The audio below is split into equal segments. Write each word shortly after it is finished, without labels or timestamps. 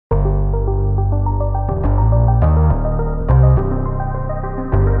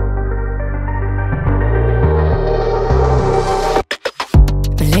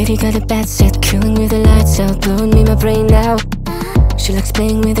She got a bad set, killing with the lights out, blowing me my brain out. She likes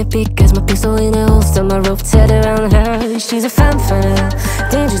playing with it because my pistol in a holster, my rope tied around her. She's a femme fatale,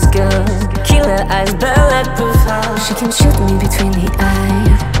 dangerous girl, killer eyes, bulletproof heart. She can shoot me between the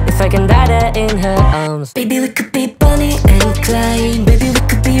eyes if I can die there in her arms. Baby, we could be Bonnie and Clyde. Baby, we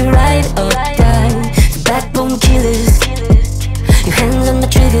could be ride or die. The backbone killers, your hands on the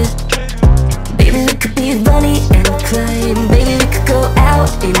trigger. Baby, we could be Bonnie and Clyde. Baby, we could go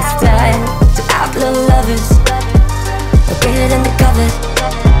out in style to outlaw lovers, or get undercover.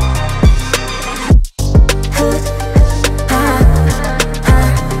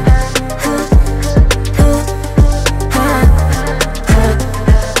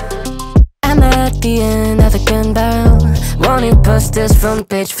 I'm at the end of a gun barrel, wanted posters from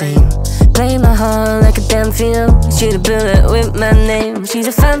page fame. Play my heart like a damn field, shoot a bullet with my name. She's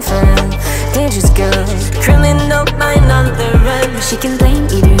a femme fatale, dangerous girl, criminal mind on the run. She can blame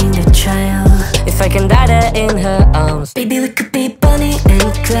either in the trial if I can die there in her arms. Baby, we could be Bonnie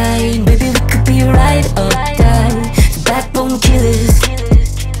and Clyde. Baby, we could be ride or die. The backbone killers,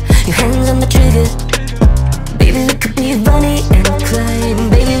 your hands on the trigger. Baby, we could be Bonnie and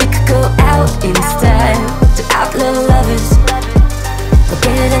Clyde. Baby, we could go out in style to outlaw lovers, or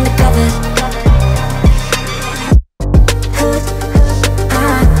get undercover.